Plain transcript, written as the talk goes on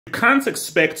You can't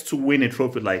expect to win a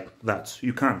trophy like that.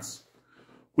 You can't.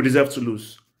 We deserve to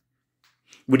lose.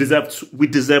 We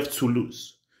deserve to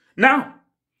lose. Now,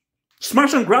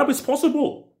 smash and grab is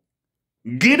possible.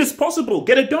 Good is possible.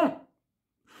 Get it done.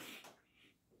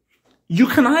 You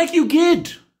can argue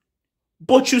good,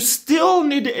 but you still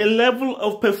need a level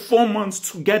of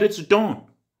performance to get it done.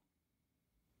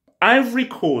 Ivory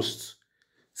Coast,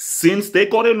 since they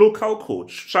got a local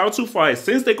coach, shout out to Fire,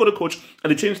 since they got a coach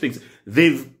and they changed things,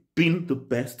 they've been the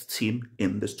best team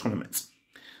in this tournament.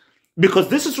 Because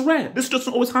this is rare. This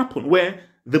doesn't always happen, where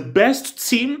the best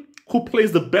team who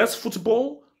plays the best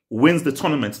football wins the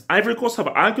tournament. Ivory Coast have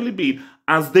arguably been,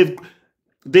 as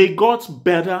they got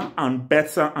better and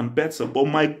better and better. But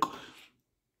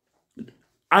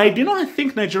I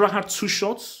think Nigeria had 2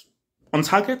 shots on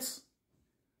target.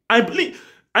 I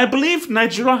believe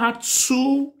Nigeria had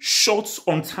 2 shots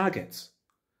on target.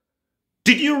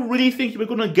 Did you really think you were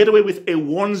going to get away with a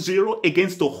 1-0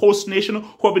 against the host nation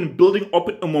who have been building up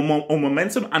a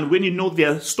momentum, and when you know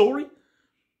their story?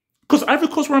 Because Ivory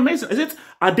Coast were amazing. Is it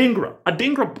Adingra?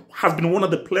 Adingra has been one of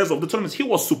the players of the tournament. He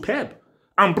was superb.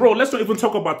 And bro, let's not even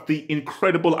talk about the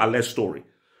incredible HALLER story.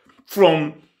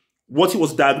 From what he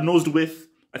was diagnosed with,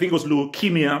 I think it was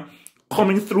leukemia,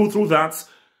 coming through that,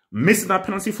 missing that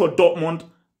penalty for Dortmund,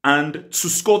 and to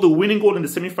score the winning goal in the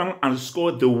semi-final and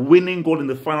score the winning goal in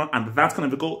the final, and that kind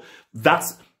of a goal,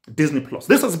 that's Disney+.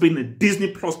 This has been a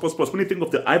Disney+++ when you think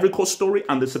of the Ivory Coast story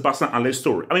and the Sebastian HALLER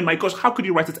story. I mean, my gosh, how could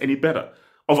you write it any better?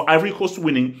 Of Ivory Coast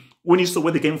winning, when you saw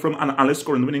where they came from, and HALLER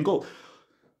scoring the winning goal.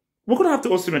 We're going to have the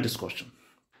Osimhen discussion.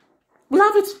 We'll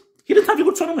have it. He didn't have a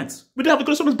good tournament. We didn't have a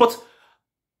good tournament, but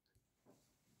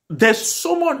there's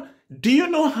so much. Do you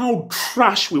know how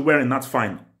trash we were in that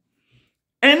final?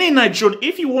 Any Nigerian,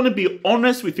 if you want to be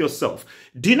honest with yourself,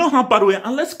 do you know how bad we are?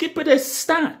 And let's keep it a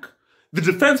stack. The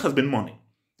defense has been money.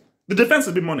 The defense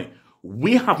has been money.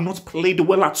 We have not played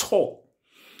well at all.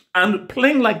 And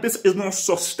playing like this is not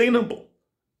sustainable.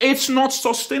 It's not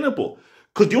sustainable.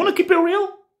 Because do you want to keep it real?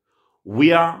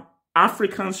 We are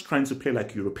Africans trying to play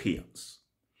like Europeans.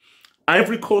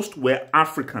 Ivory Coast were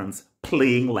Africans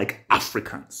playing like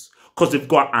Africans. Because they've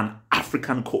got an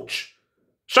African coach.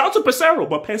 Shout out to Pesero,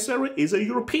 but Pesero is a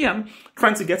European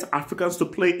trying to get Africans to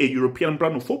play a European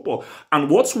brand of football. And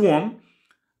what's won?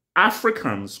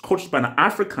 Africans, coached by an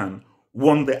African,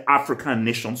 won the African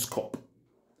Nations Cup.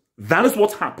 That is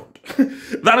what happened.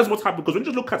 That is what happened. Because when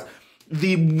you just look at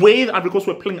the way the Ivory Coast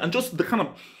were playing and just the kind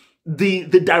of the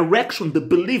direction, the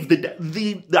belief,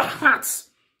 the hearts,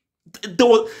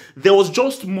 there was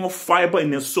just more fiber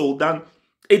in their soul than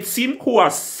a team who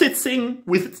are sitting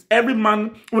with every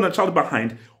man with a child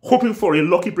behind, hoping for a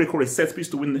lucky break or a set piece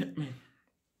to win.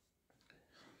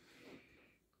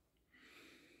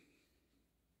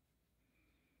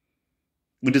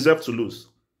 We deserve to lose.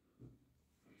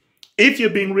 If you're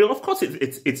being real, of course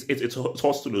it's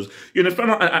hard to lose. You're in the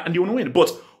final and you want to win.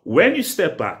 But when you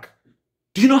step back,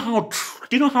 do you know how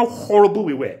horrible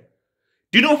we were?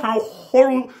 Do you know how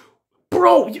horrible,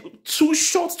 bro? 2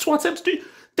 shots, 2 attempts.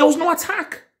 There was no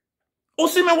attack.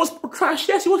 Osimhen was trash.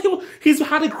 Yes, he's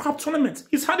had a crap tournament.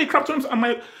 He's had a crap tournament. And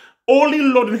my only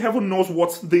Lord in heaven knows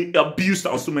what the abuse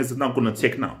that Osimhen is now going to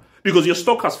take now. Because your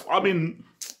stock has, I mean,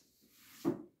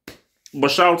 but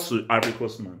shout out to Ivory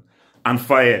Coast, man. And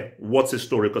Fire, what's his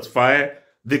story? Because Fire,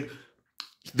 the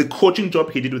coaching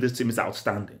job he did with this team is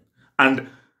outstanding. And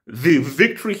the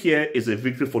victory here is a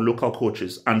victory for local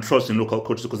coaches and trust in local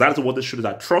coaches. Because that is what this should is,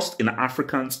 trust in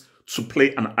Africans to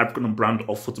play an African brand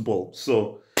of football.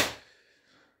 So,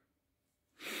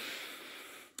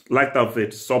 like that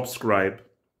vid, subscribe,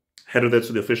 head over there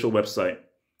to the official website,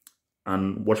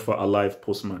 and watch for our live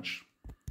post-match.